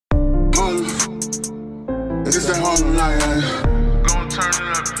that Harlem night. Gon' turn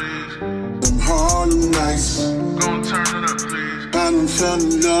it up, please. Them Harlem nights. Gon' turn it up, please. I done fell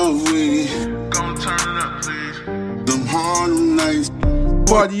in love with it. Gon' turn it up, please. Them Harlem nights.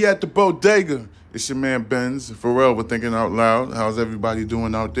 Party at the bodega. It's your man Benz. Pharrell with Thinking Out Loud. How's everybody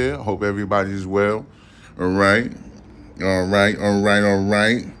doing out there? I hope everybody's well. All right.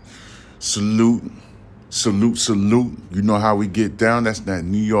 Salute. You know how we get down. That's that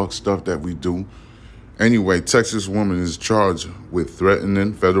New York stuff that we do. Anyway, Texas woman is charged with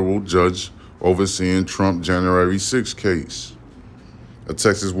threatening federal judge overseeing Trump January 6 case. A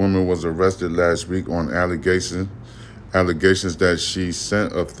Texas woman was arrested last week on allegations that she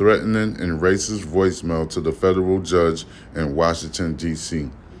sent a threatening and racist voicemail to the federal judge in Washington, D.C.,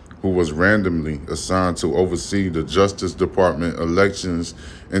 who was randomly assigned to oversee the Justice Department elections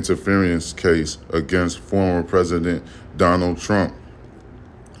interference case against former President Donald Trump.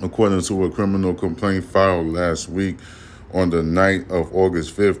 According to a criminal complaint filed last week, on the night of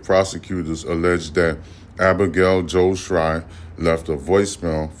August 5th, prosecutors alleged that Abigail Jo Schrei left a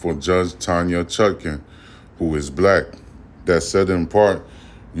voicemail for Judge Tanya Chutkan, who is black, that said in part,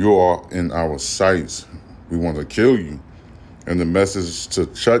 "You are in our sights. We want to kill you." In the message to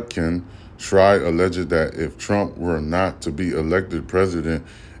Chutkan, Schrei alleged that if Trump were not to be elected president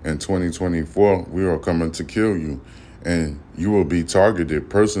in 2024, we are coming to kill you, and you will be targeted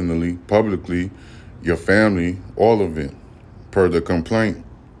personally, publicly, your family, all of it, per the complaint.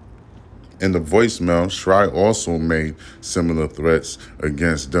 In the voicemail, Schrei also made similar threats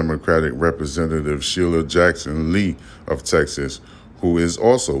against Democratic Representative Sheila Jackson Lee of Texas, who is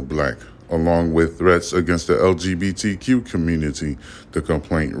also black, along with threats against the LGBTQ community, the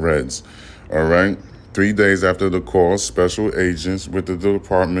complaint reads. All right. 3 days after the call, special agents with the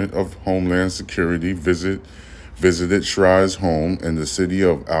Department of Homeland Security visited Schrei's home in the city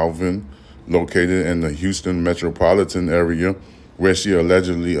of Alvin, located in the Houston metropolitan area, where she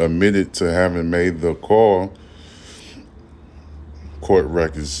allegedly admitted to having made the call. Court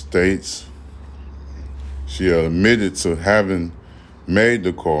record states she admitted to having made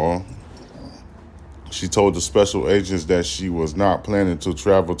the call. She told the special agents that she was not planning to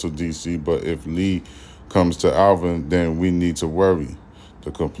travel to D.C., but if Lee comes to Alvin, then we need to worry,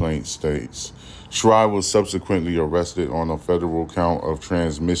 the complaint states. Schrei was subsequently arrested on a federal count of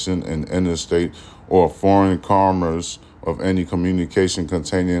transmission in interstate or foreign commerce of any communication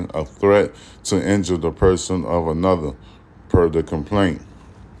containing a threat to injure the person of another, per the complaint.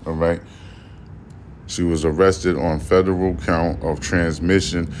 All right. She was arrested on federal count of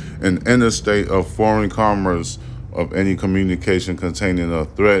transmission in interstate of foreign commerce of any communication containing a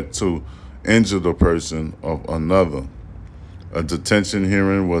threat to injure the person of another. A detention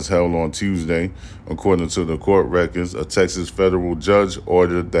hearing was held on Tuesday. According to the court records, a Texas federal judge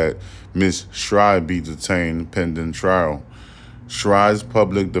ordered that Ms. Schrei be detained pending trial. Schrei's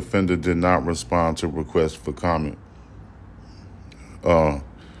public defender did not respond to requests for comment.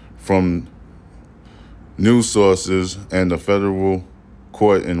 From news sources, and the federal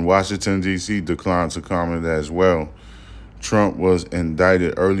court in Washington, D.C. declined to comment as well. Trump was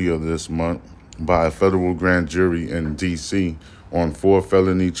indicted earlier this month by a federal grand jury in D.C. on 4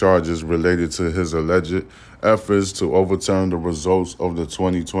 felony charges related to his alleged efforts to overturn the results of the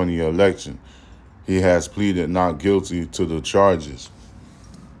 2020 election. He has pleaded not guilty to the charges.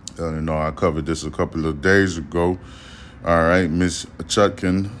 I covered this a couple of days ago. All right, Ms.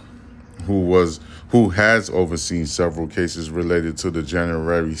 Chutkan, who has overseen several cases related to the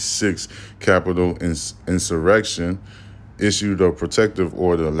January 6th Capitol insurrection, issued a protective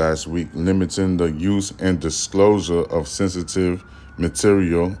order last week limiting the use and disclosure of sensitive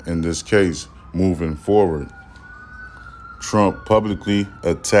material in this case moving forward. Trump publicly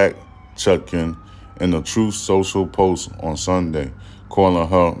attacked Chutkan in a Truth Social post on Sunday, calling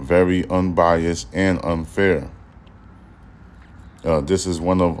her very unbiased and unfair. This is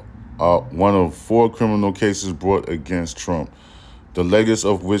one of 4 criminal cases brought against Trump, the latest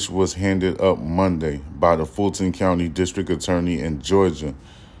of which was handed up Monday by the Fulton County District Attorney in Georgia.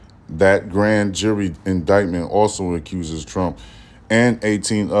 That grand jury indictment also accuses Trump and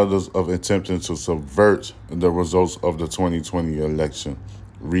 18 others of attempting to subvert the results of the 2020 election.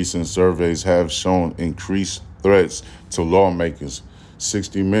 Recent surveys have shown increased threats to lawmakers.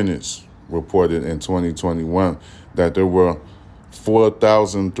 60 Minutes reported in 2021 that there were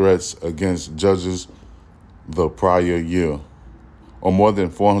 4,000 threats against judges the prior year, or more than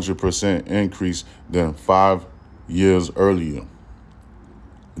 400% increase than 5 years earlier.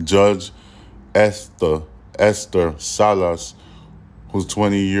 Judge Esther Salas, whose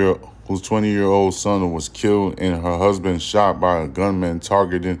 20-year-old son was killed and her husband shot by a gunman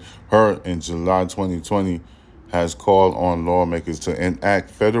targeting her in July 2020, has called on lawmakers to enact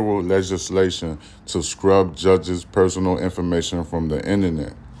federal legislation to scrub judges' personal information from the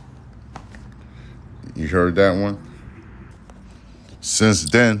internet. You heard that one? Since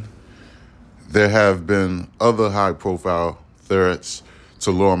then, there have been other high-profile threats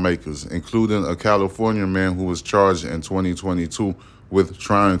to lawmakers, including a California man who was charged in 2022 with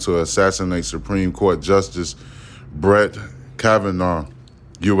trying to assassinate Supreme Court Justice Brett Kavanaugh.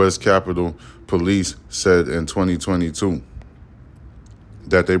 U.S. Capitol Police said in 2022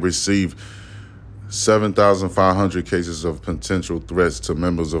 that they received 7,500 cases of potential threats to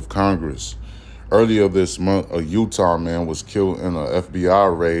members of Congress. Earlier this month, a Utah man was killed in an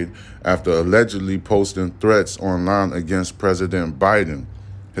FBI raid after allegedly posting threats online against President Biden,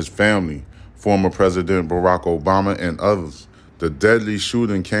 his family, former President Barack Obama, and others. The deadly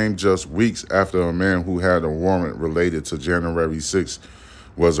shooting came just weeks after a man who had a warrant related to January 6th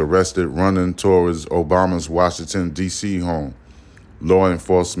was arrested running towards Obama's Washington, D.C. home. Law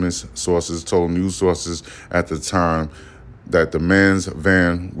enforcement sources told news sources at the time that the man's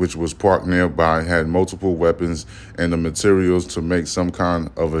van, which was parked nearby, had multiple weapons and the materials to make some kind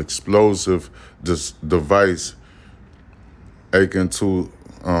of explosive device akin to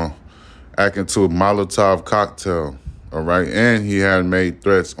a Molotov cocktail. All right, and he had made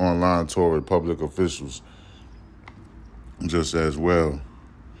threats online toward public officials just as well.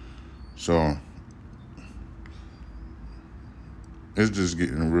 So it's just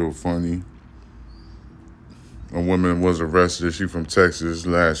getting real funny. A woman was arrested, she from Texas,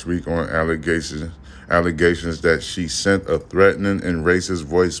 last week on allegations that she sent a threatening and racist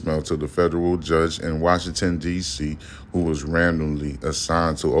voicemail to the federal judge in Washington, D.C., who was randomly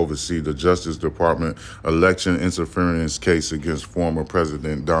assigned to oversee the Justice Department election interference case against former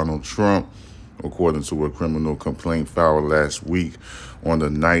President Donald Trump, according to a criminal complaint filed last week. On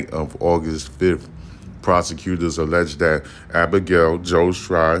the night of August 5th, prosecutors alleged that Abigail Jo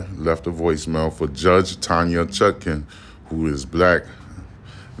Schry left a voicemail for Judge Tanya Chutkan, who is black,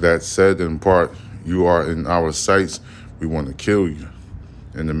 that said in part, "You are in our sights, we want to kill you."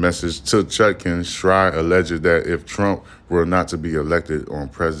 In the message to Chutkan, Schry alleged that if Trump were not to be elected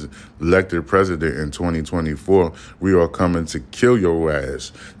president in 2024, we are coming to kill your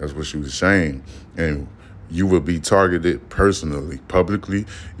ass. That's what she was saying. And you will be targeted personally, publicly,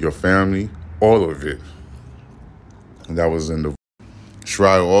 your family, all of it. And that was in the...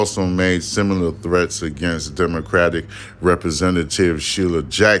 Schreier also made similar threats against Democratic Representative Sheila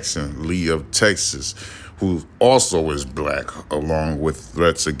Jackson Lee of Texas, who also is black, along with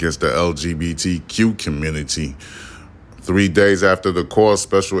threats against the LGBTQ community. 3 days after the call,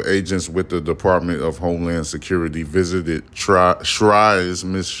 special agents with the Department of Homeland Security visited Miss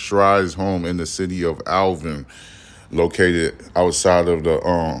Schrei's home in the city of Alvin, located outside of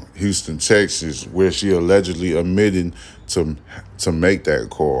the Houston, Texas, where she allegedly admitted to make that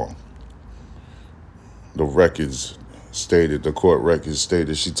call. The court records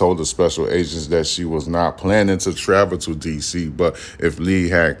stated she told the special agents that she was not planning to travel to D.C., but if Lee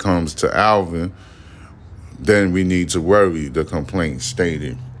had comes to Alvin, then we need to worry, the complaint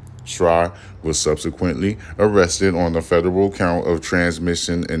stated. Schreier was subsequently arrested on the federal count of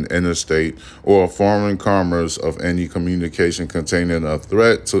transmission in interstate or foreign commerce of any communication containing a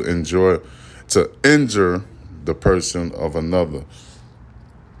threat to injure the person of another.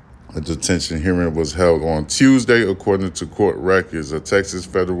 A detention hearing was held on Tuesday, according to court records. A Texas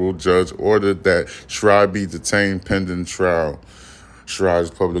federal judge ordered that Schreier be detained pending trial. Schreier's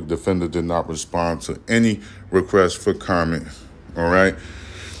public defender did not respond to any request for comment. All right?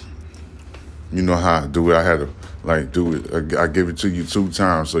 You know how I do it. I had to do it. I give it to you 2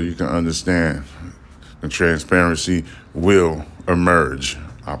 times so you can understand. The transparency will emerge.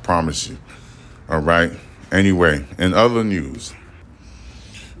 I promise you. All right? Anyway, in other news,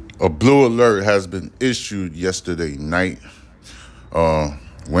 a blue alert has been issued yesterday night,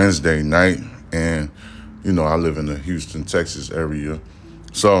 Wednesday night, and, I live in the Houston, Texas area.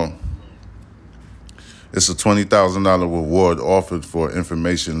 So it's a $20,000 reward offered for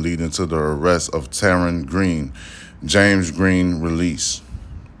information leading to the arrest of Taryn Green, James Green release.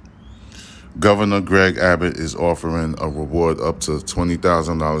 Governor Greg Abbott is offering a reward up to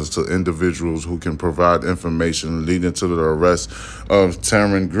 $20,000 to individuals who can provide information leading to the arrest of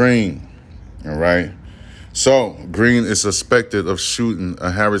Taryn Green. All right. So Green is suspected of shooting a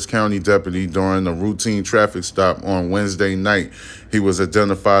Harris County deputy during a routine traffic stop on Wednesday night. He was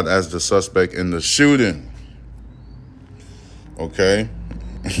identified as the suspect in the shooting. Okay.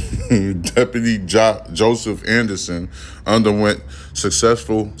 Deputy Joseph Anderson underwent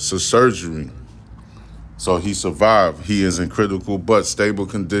successful surgery. So he survived. He is in critical but stable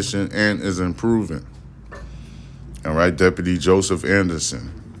condition and is improving. All right, Deputy Joseph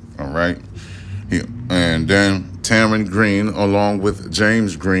Anderson. All right. And then Taryn Green, along with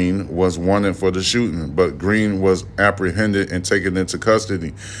James Green, was wanted for the shooting, but Green was apprehended and taken into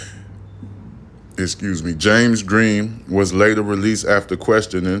custody. James Green was later released after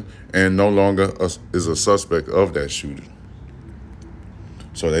questioning and no longer is a suspect of that shooting.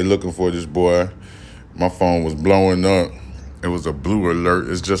 So they looking for this boy. My phone was blowing up. It was a blue alert.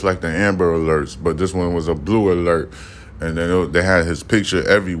 It's just like the Amber Alerts, but this one was a blue alert. And then they had his picture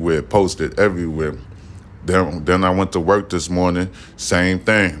everywhere, posted everywhere. Then I went to work this morning, same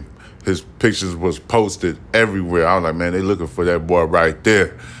thing. His pictures was posted everywhere. I was like, man, they looking for that boy right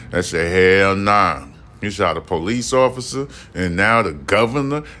there. I said, hell nah. He shot a police officer, and now the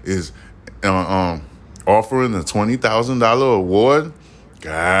governor is offering a $20,000 award.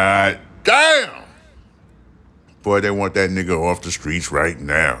 God damn. Boy, they want that nigga off the streets right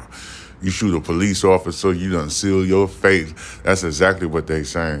now. You shoot a police officer, you done seal your fate. That's exactly what they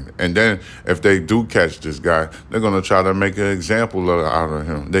saying. And then if they do catch this guy, they're gonna try to make an example out of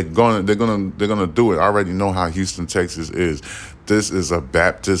him. They're gonna do it. I already know how Houston, Texas is. This is a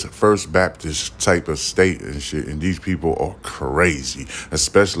First Baptist type of state and shit. And these people are crazy,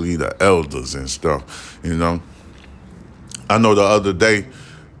 especially the elders and stuff. You know. I know the other day,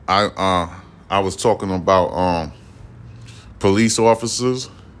 I was talking about police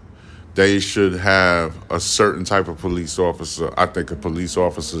officers. They should have a certain type of police officer. I think a police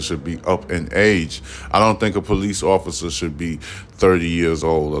officer should be up in age. I don't think a police officer should be 30 years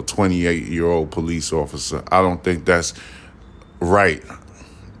old, a 28-year-old police officer. I don't think that's right.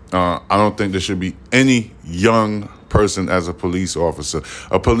 I don't think there should be any young person as a police officer.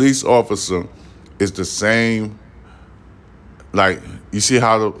 A police officer is the same, like, you see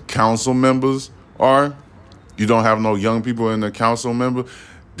how the council members are? You don't have no young people in the council member.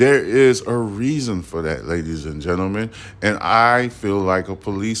 There is a reason for that, ladies and gentlemen. And I feel like a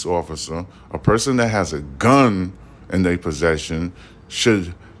police officer, a person that has a gun in their possession,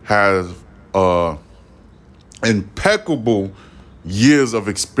 should have impeccable years of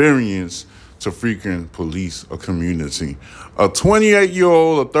experience to freaking police a community. A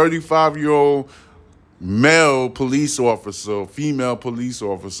 28-year-old, a 35-year-old male police officer, female police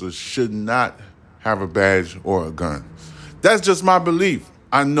officer should not have a badge or a gun. That's just my belief.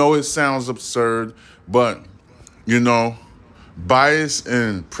 I know it sounds absurd, but, you know, bias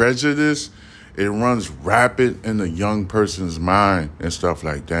and prejudice, it runs rapid in the young person's mind and stuff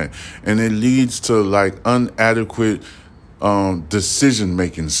like that. And it leads to, like, inadequate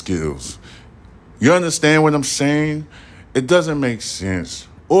decision-making skills. You understand what I'm saying? It doesn't make sense.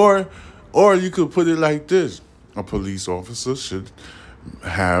 Or you could put it like this. A police officer should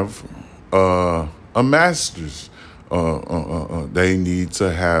have a master's. They need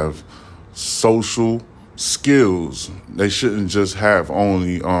to have social skills. They shouldn't just have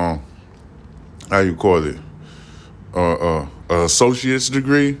only associate's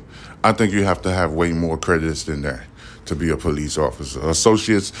degree. I think you have to have way more credits than that to be a police officer.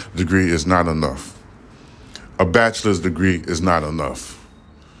 Associate's degree is not enough. A bachelor's degree is not enough.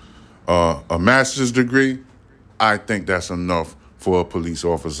 A master's degree, I think that's enough for a police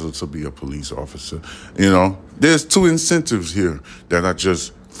officer to be a police officer. You know, there's two incentives here that I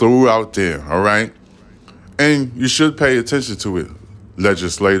just threw out there, all right? And you should pay attention to it,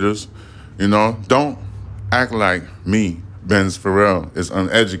 legislators. You know, don't act like me, Benz Farrell, is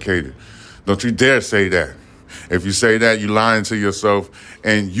uneducated. Don't you dare say that. If you say that, you're lying to yourself,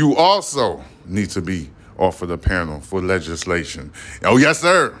 and you also need to be off of the panel for legislation. Oh, yes,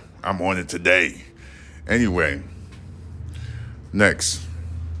 sir. I'm on it today. Anyway. Next,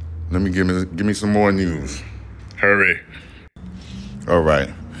 let me give me some more news. Hurry. All right.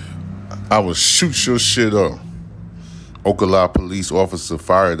 I will shoot your shit up. Ocala police officer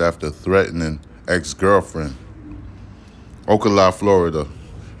fired after threatening ex-girlfriend. Ocala, Florida.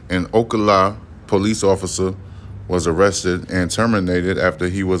 An Ocala police officer was arrested and terminated after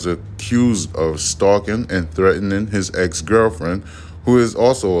he was accused of stalking and threatening his ex-girlfriend, who is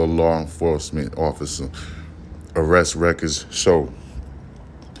also a law enforcement officer. Arrest records show.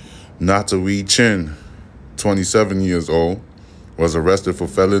 Natawee Chin, 27 years old, was arrested for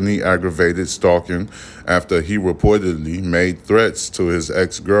felony aggravated stalking after he reportedly made threats to his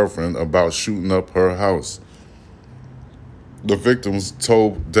ex-girlfriend about shooting up her house. The victims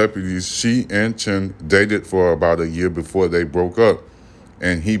told deputies she and Chin dated for about a year before they broke up,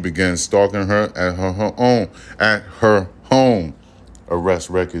 and he began stalking her at her home. Arrest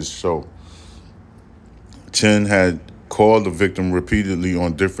records show. Chin had called the victim repeatedly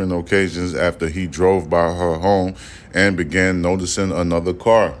on different occasions after he drove by her home and began noticing another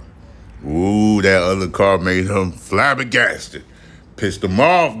car. Ooh, that other car made him flabbergasted. Pissed him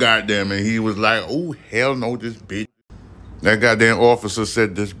off, goddamn, and he was like, oh, hell no, this bitch. That goddamn officer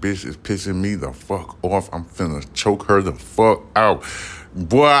said, this bitch is pissing me the fuck off. I'm finna choke her the fuck out.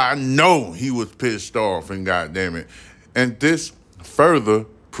 Boy, I know he was pissed off, and goddamn it. And this further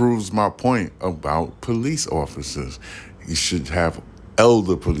proves my point about police officers. You should have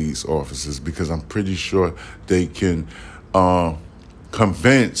elder police officers because I'm pretty sure they can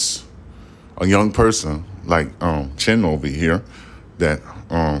convince a young person like Chin over here that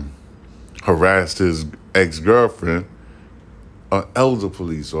harassed his ex-girlfriend, an elder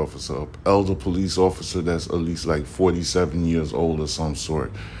police officer that's at least like 47 years old or some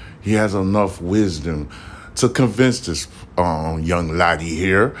sort. He has enough wisdom to convince this young laddie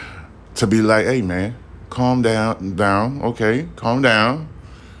here to be like, hey, man, calm down, okay? Calm down,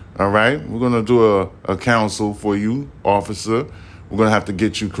 all right? We're going to do a counsel for you, officer. We're going to have to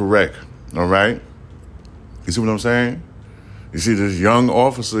get you correct, all right? You see what I'm saying? You see this young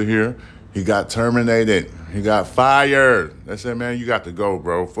officer here, he got terminated. He got fired. They said, man, you got to go,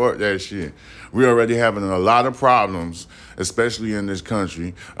 bro. Fuck that shit. We're already having a lot of problems, especially in this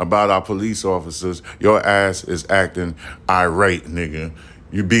country, about our police officers. Your ass is acting irate, nigga.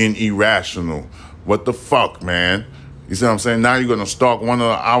 You're being irrational. What the fuck, man? You see what I'm saying? Now you're going to stalk one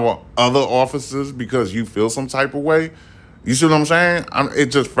of our other officers because you feel some type of way? You see what I'm saying? It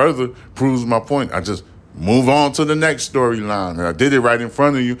just further proves my point. I just move on to the next storyline. I did it right in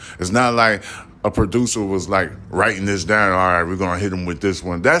front of you. It's not like a producer was like writing this down. All right, we're going to hit him with this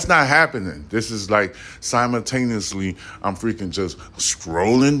one. That's not happening. This is like simultaneously, I'm freaking just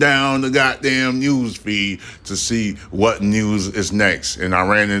scrolling down the goddamn news feed to see what news is next. And I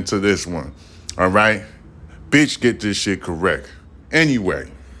ran into this one. All right? Bitch, get this shit correct.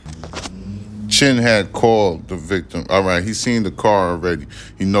 Anyway, Chin had called the victim. All right, he seen the car already.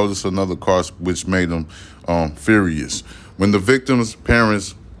 He noticed another car, which made him furious. When the victim's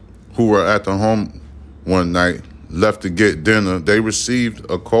parents, who were at the home one night, left to get dinner, they received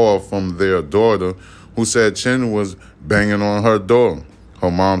a call from their daughter who said Chin was banging on her door. Her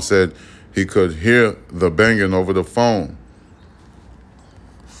mom said he could hear the banging over the phone.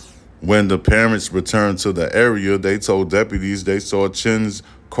 When the parents returned to the area, they told deputies they saw Chin's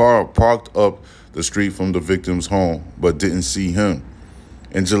car parked up the street from the victim's home, but didn't see him.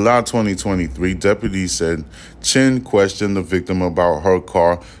 In July 2023, deputies said Chin questioned the victim about her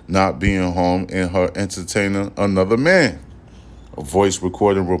car not being home and her entertaining another man. A voice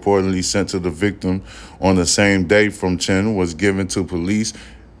recording reportedly sent to the victim on the same day from Chin was given to police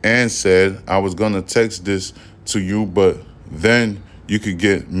and said, I was going to text this to you, but then you could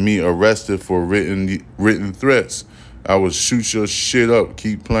get me arrested for written threats. I would shoot your shit up.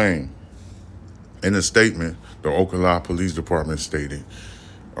 Keep playing. In a statement, the Ocala Police Department stated,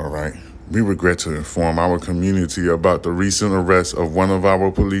 all right, we regret to inform our community about the recent arrest of one of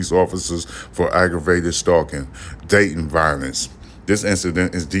our police officers for aggravated stalking, dating violence. This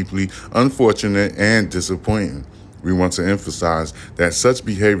incident is deeply unfortunate and disappointing. We want to emphasize that such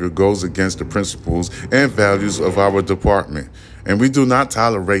behavior goes against the principles and values of our department, and we do not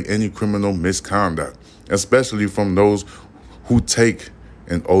tolerate any criminal misconduct, especially from those who take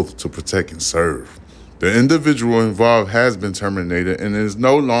an oath to protect and serve. The individual involved has been terminated and is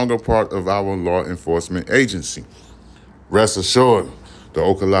no longer part of our law enforcement agency. Rest assured, the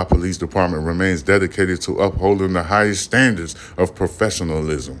Ocala Police Department remains dedicated to upholding the highest standards of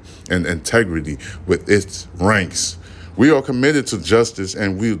professionalism and integrity with its ranks. We are committed to justice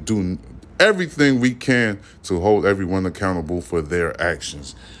and we'll do everything we can to hold everyone accountable for their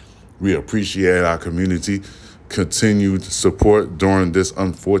actions. We appreciate our community continued support during this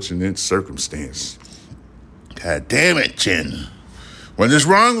unfortunate circumstance. God damn it, Chin. What is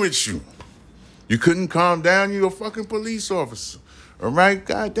wrong with you? You couldn't calm down? You're a fucking police officer. All right?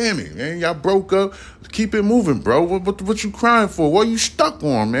 God damn it, man. Y'all broke up. Keep it moving, bro. What you crying for? What you stuck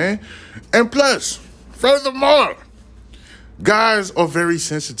on, man? And plus, furthermore, guys are very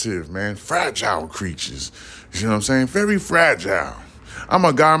sensitive, man. Fragile creatures. You know what I'm saying? Very fragile. I'm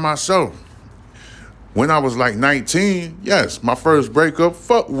a guy myself. When I was like 19, yes, my first breakup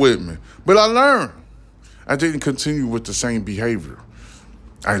fucked with me. But I learned. I didn't continue with the same behavior.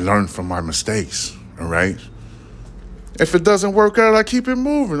 I learned from my mistakes, all right? If it doesn't work out, I keep it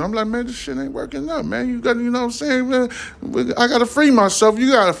moving. I'm like, man, this shit ain't working out, man. You got, you know what I'm saying, man? I got to free myself.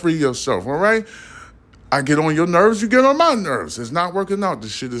 You got to free yourself, all right? I get on your nerves, you get on my nerves. It's not working out.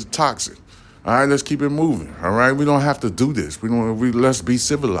 This shit is toxic. All right, let's keep it moving, all right? We don't have to do this. Let's be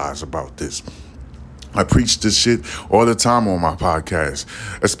civilized about this. I preach this shit all the time on my podcast,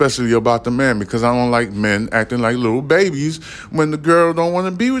 especially about the man, because I don't like men acting like little babies when the girl don't want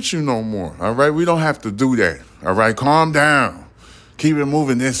to be with you no more. All right? We don't have to do that. All right? Calm down. Keep it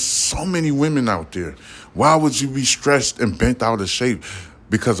moving. There's so many women out there. Why would you be stressed and bent out of shape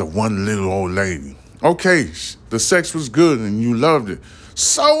because of one little old lady? Okay, the sex was good and you loved it.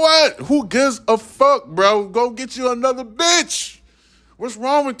 So what? Who gives a fuck, bro? Go get you another bitch. What's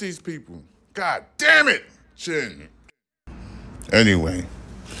wrong with these people? God damn it. Shit. Anyway,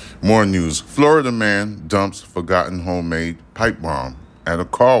 more news. Florida man dumps forgotten homemade pipe bomb at a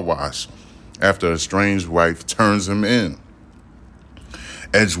car wash after a estranged wife turns him in.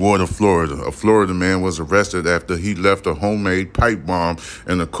 Edgewater, Florida. A Florida man was arrested after he left a homemade pipe bomb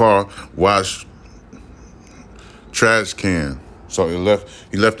in a car wash trash can. So he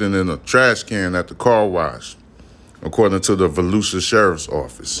left it in a trash can at the car wash, according to the Volusia Sheriff's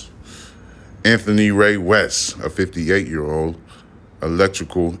Office. Anthony Ray West, a 58-year-old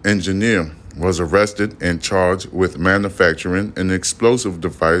electrical engineer, was arrested and charged with manufacturing an explosive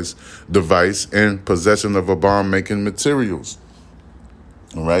device and possession of a bomb-making materials.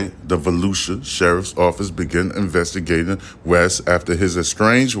 All right, the Volusia Sheriff's Office began investigating West after his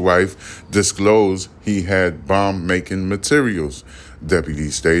estranged wife disclosed he had bomb-making materials,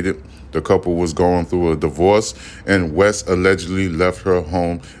 deputies stated. The couple was going through a divorce, and West allegedly left her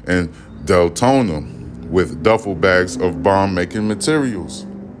home in Deltona with duffel bags of bomb-making materials.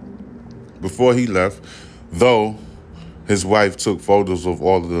 Before he left, though, his wife took photos of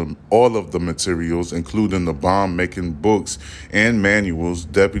all of the materials, including the bomb-making books and manuals,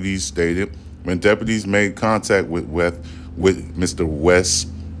 deputies stated. When deputies made contact with Mr. West,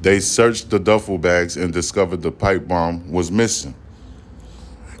 they searched the duffel bags and discovered the pipe bomb was missing.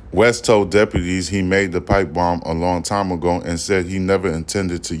 West told deputies he made the pipe bomb a long time ago and said he never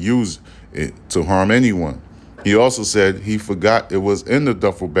intended to use it to harm anyone. He also said he forgot it was in the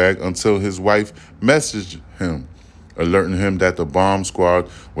duffel bag until his wife messaged him, alerting him that the bomb squad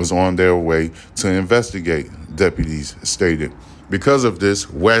was on their way to investigate, deputies stated. Because of this,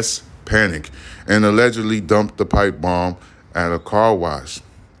 West panicked and allegedly dumped the pipe bomb at a car wash.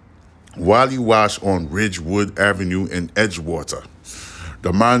 Wally Wash on Ridgewood Avenue in Edgewater.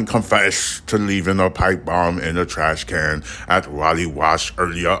 The man confessed to leaving a pipe bomb in a trash can at Wally Wash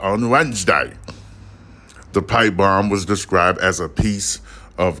earlier on Wednesday. The pipe bomb was described as a piece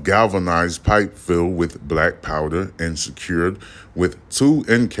of galvanized pipe filled with black powder and secured with 2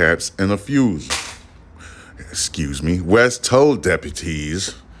 end caps and a fuse. West told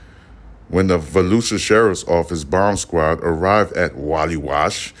deputies when the Volusia Sheriff's Office bomb squad arrived at Wally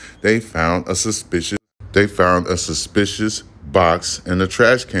Wash, they found a suspicious box in the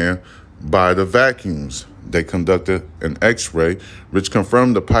trash can by the vacuums. They conducted an X-ray, which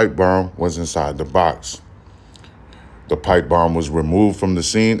confirmed the pipe bomb was inside the box. The pipe bomb was removed from the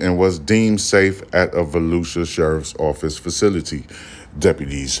scene and was deemed safe at a Volusia Sheriff's Office facility,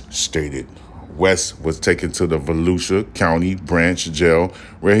 deputies stated. West was taken to the Volusia County Branch Jail,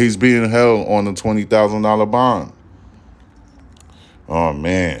 where he's being held on a $20,000 bond. Oh,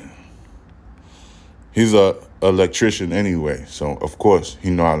 man. He's a electrician anyway, so of course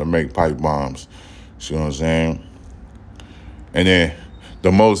he know how to make pipe bombs. See what I'm saying? And then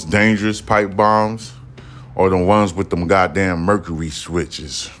the most dangerous pipe bombs are the ones with them goddamn mercury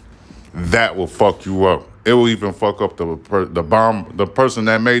switches. That will fuck you up. It will even fuck up the person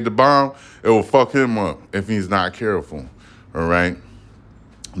that made the bomb. It will fuck him up if he's not careful. All right.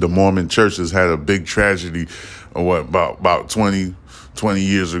 The Mormon churches had a big tragedy. About 20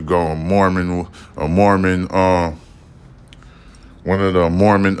 years ago? One of the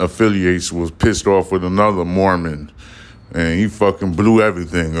Mormon affiliates was pissed off with another Mormon, and he fucking blew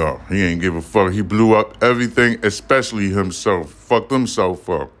everything up. He ain't give a fuck. He blew up everything, especially himself. Fucked himself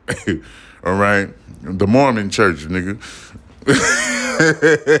up. All right? The Mormon church, nigga.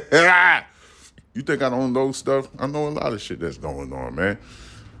 You think I don't know stuff? I know a lot of shit that's going on, man.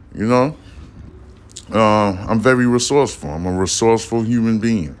 You know? I'm very resourceful. I'm a resourceful human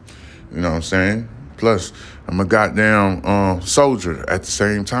being. You know what I'm saying? Plus, I'm a goddamn soldier at the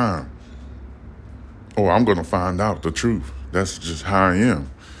same time. Or I'm going to find out the truth. That's just how I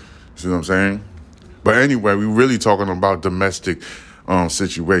am. See what I'm saying? But anyway, we're really talking about domestic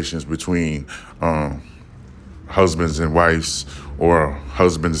situations between husbands and wives, or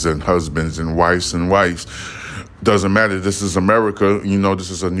husbands and wives and wives. Doesn't matter. This is America. You know, this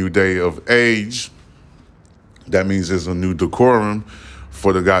is a new day of age. That means there's a new decorum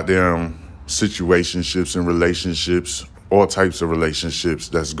for the goddamn situationships and relationships, all types of relationships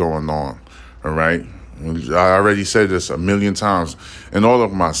that's going on. All right. I already said this a million times in all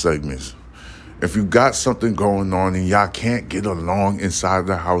of my segments. If you got something going on and y'all can't get along inside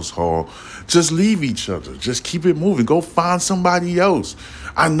the household, just leave each other. Just keep it moving. Go find somebody else.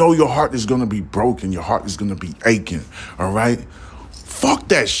 I know your heart is going to be broken. Your heart is going to be aching. All right? Fuck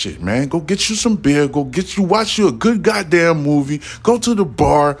that shit, man. Go get you some beer. Watch you a good goddamn movie. Go to the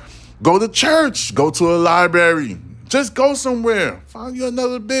bar. Go to church. Go to a library. Just go somewhere. Find you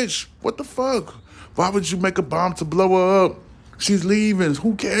another bitch. What the fuck? Why would you make a bomb to blow her up? She's leaving.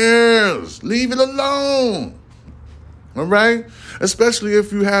 Who cares? Leave it alone. All right? Especially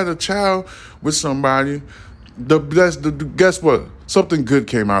if you had a child with somebody. Guess what? Something good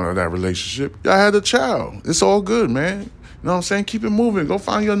came out of that relationship. Y'all had a child. It's all good, man. You know what I'm saying? Keep it moving. Go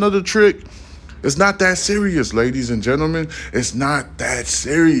find you another trick. It's not that serious, ladies and gentlemen. It's not that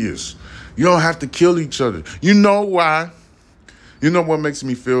serious. You don't have to kill each other. You know why? You know what makes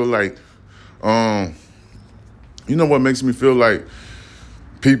me feel like,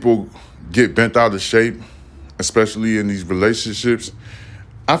 people get bent out of shape, especially in these relationships?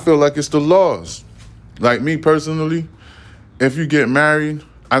 I feel like it's the laws. Like me personally, if you get married,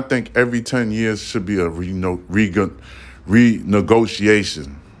 I think every 10 years should be a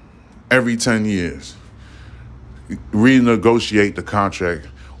renegotiation. Every 10 years. Renegotiate the contract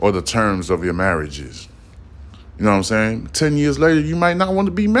or the terms of your marriages. You know what I'm saying? 10 years later, you might not want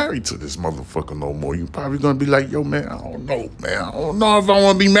to be married to this motherfucker no more. You're probably going to be like, yo, man, I don't know, man. I don't know if I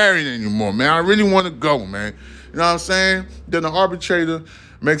want to be married anymore, man. I really want to go, man. You know what I'm saying? Then the arbitrator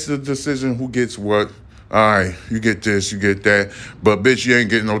makes the decision who gets what. All right, you get this, you get that. But, bitch, you ain't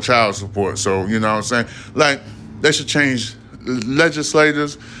getting no child support. So, you know what I'm saying? Like, they should change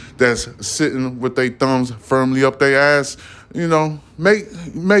legislators that's sitting with their thumbs firmly up their ass. You know, make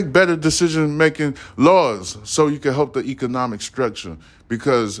better decision-making laws so you can help the economic structure,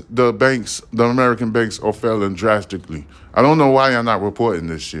 because the American banks are failing drastically. I don't know why y'all not reporting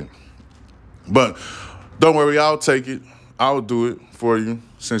this shit. But don't worry, I'll take it. I'll do it for you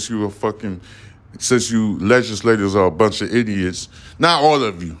since you legislators are a bunch of idiots. Not all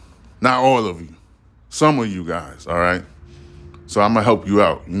of you. Some of you guys, all right? So I'm going to help you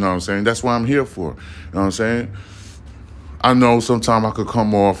out. You know what I'm saying? That's what I'm here for. You know what I'm saying? I know sometimes I could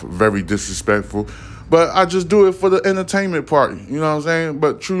come off very disrespectful, but I just do it for the entertainment part. You know what I'm saying?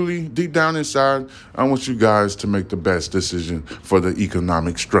 But truly, deep down inside, I want you guys to make the best decision for the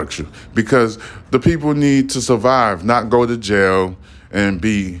economic structure, because the people need to survive, not go to jail and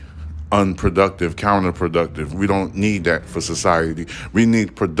be unproductive, counterproductive. We don't need that for society. We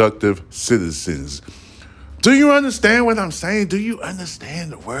need productive citizens. Do you understand what I'm saying? Do you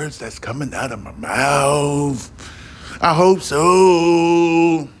understand the words that's coming out of my mouth? I hope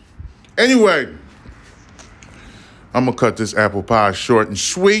so. Anyway, I'm going to cut this apple pie short and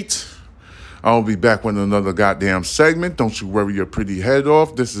sweet. I'll be back with another goddamn segment. Don't you worry your pretty head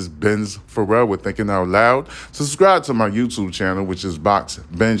off. This is Benz Pharrell with Thinking Out Loud. Subscribe to my YouTube channel, which is Box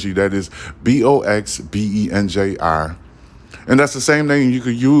Benji. That is BoxBenji. And that's the same name you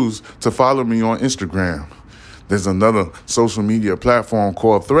could use to follow me on Instagram. There's another social media platform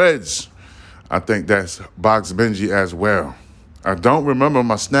called Threads. I think that's Box Benji as well. I don't remember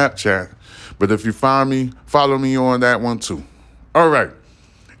my Snapchat, but if you find me, follow me on that one too. All right.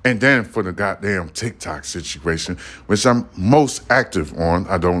 And then for the goddamn TikTok situation, which I'm most active on,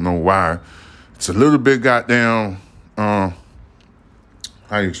 I don't know why. It's a little bit goddamn, how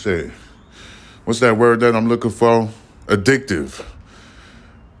you say it? What's that word that I'm looking for? Addictive.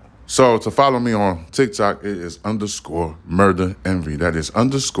 So to follow me on TikTok, it is _murder envy. That is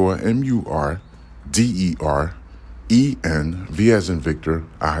 _MURDERENV as in Victor,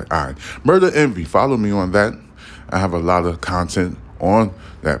 I. Murder envy. Follow me on that. I have a lot of content on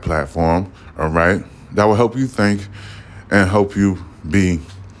that platform, all right? That will help you think and help you be,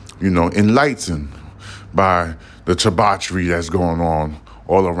 enlightened by the debauchery that's going on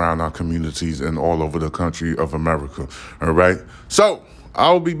all around our communities and all over the country of America, all right? So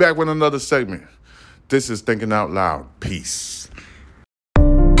I'll be back with another segment. This is Thinking Out Loud. Peace.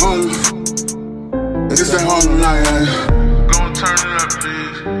 It's that Harlem night. Go and turn it up,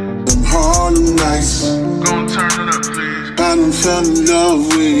 please. Them Harlem nights. Go and turn it up, please. I done fell in love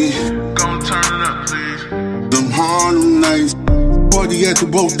with it. Go and turn it up, please. Them Harlem nights. Party at the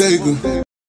bodega.